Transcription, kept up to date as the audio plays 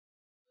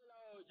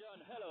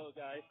Hello,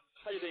 guys.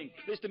 How you doing?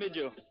 Pleased to meet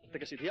you.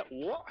 Take a seat here.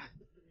 What?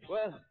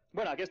 Well,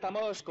 bueno, aquí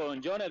estamos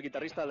con John, el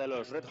guitarrista de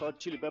los Red Hot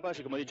Chili Peppers,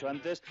 y como he dicho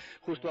antes,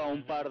 justo a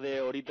un par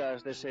de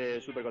horitas de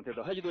ese super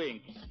concierto. How you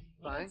doing?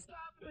 Fine.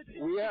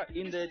 We are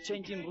in the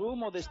changing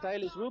room or the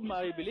stylist room,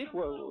 I believe.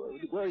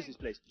 Where is this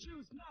place?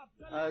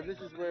 This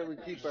is where we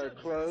keep our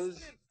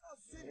clothes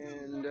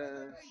and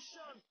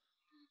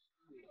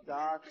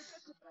socks,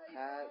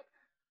 hat,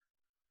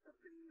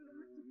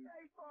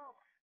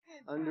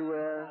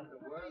 underwear.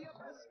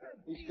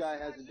 Each guy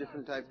has a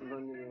different type of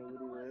underwear that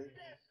he wears.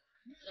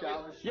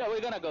 Showers. Yeah, we're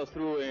gonna go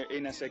through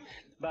in a sec.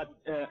 But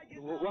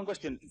one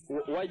question: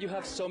 why you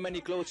have so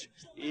many clothes?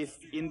 If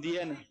in the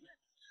end,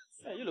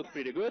 you look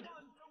pretty good.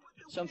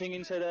 Something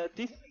inside the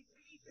teeth?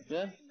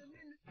 Yeah.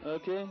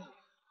 Okay.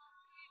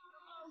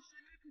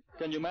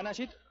 Can you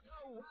manage it?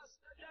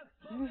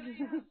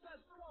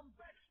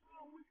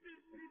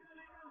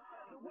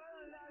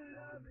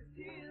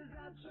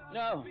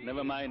 No,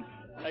 never mind.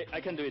 I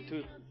can do it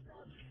too.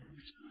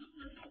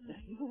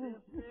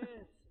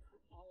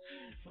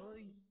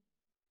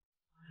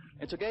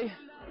 It's okay?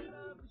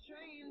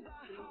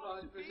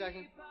 Pause for a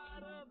second.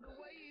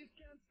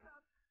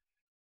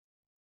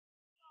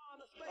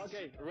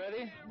 Okay,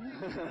 ready?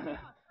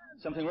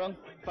 Something wrong?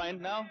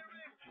 Fine now?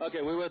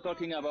 Okay, we were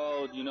talking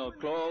about,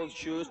 clothes,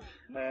 shoes.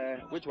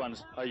 Which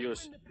ones are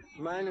yours?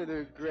 Mine are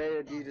the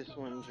gray Adidas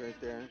ones right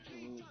there,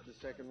 and the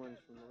second one's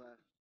from the left.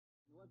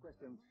 One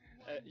question.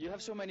 You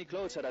have so many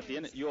clothes that at the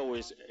end you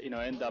always,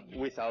 end up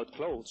without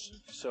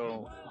clothes.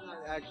 So.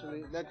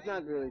 Actually, that's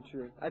not really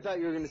true. I thought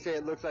you were going to say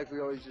it looks like we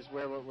always just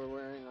wear what we're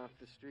wearing off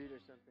the street or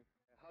something.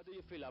 How do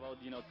you feel about,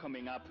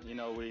 coming up,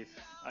 with,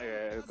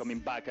 coming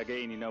back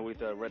again, with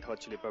the Red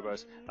Hot Chili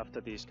Peppers after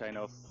this kind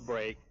of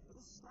break?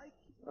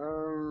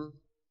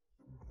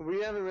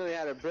 We haven't really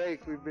had a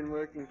break. We've been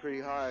working pretty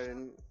hard,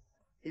 and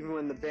even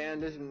when the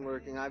band isn't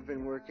working, I've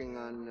been working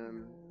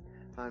on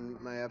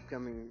my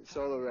upcoming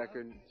solo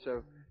record.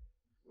 So,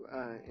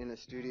 in a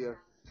studio.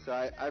 So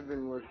I've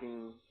been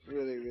working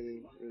really,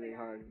 really, really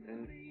hard,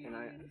 and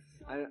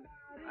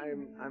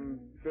I'm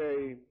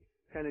very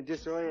kind of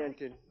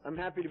disoriented. I'm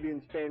happy to be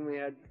in Spain. We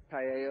had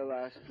paella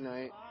last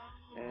night,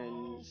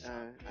 and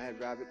I had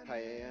rabbit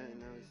paella,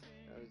 and that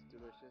was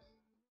delicious.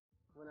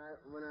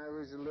 When I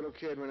was a little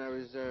kid, when I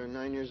was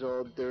 9 years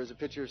old, there was a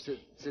picture of Sid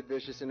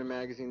Vicious in a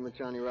magazine with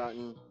Johnny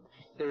Rotten.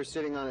 They were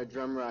sitting on a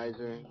drum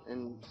riser,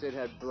 and Sid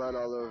had blood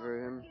all over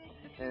him.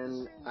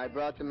 And I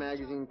brought the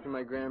magazine to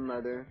my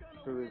grandmother,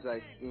 who was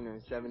like,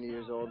 70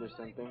 years old or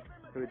something,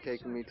 who had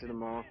taken me to the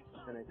mall.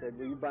 And I said,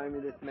 will you buy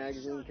me this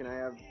magazine? Can I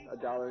have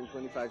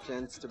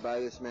 $1.25 to buy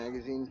this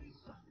magazine?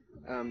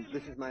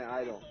 This is my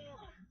idol.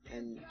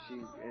 And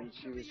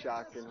she was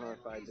shocked and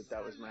horrified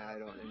that was my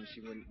idol, and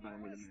she wouldn't buy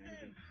me the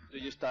magazine.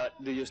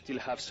 Do you still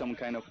have some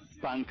kind of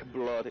punk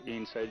blood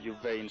inside your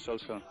veins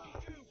also?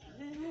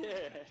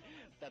 Yeah,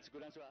 that's a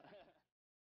good answer.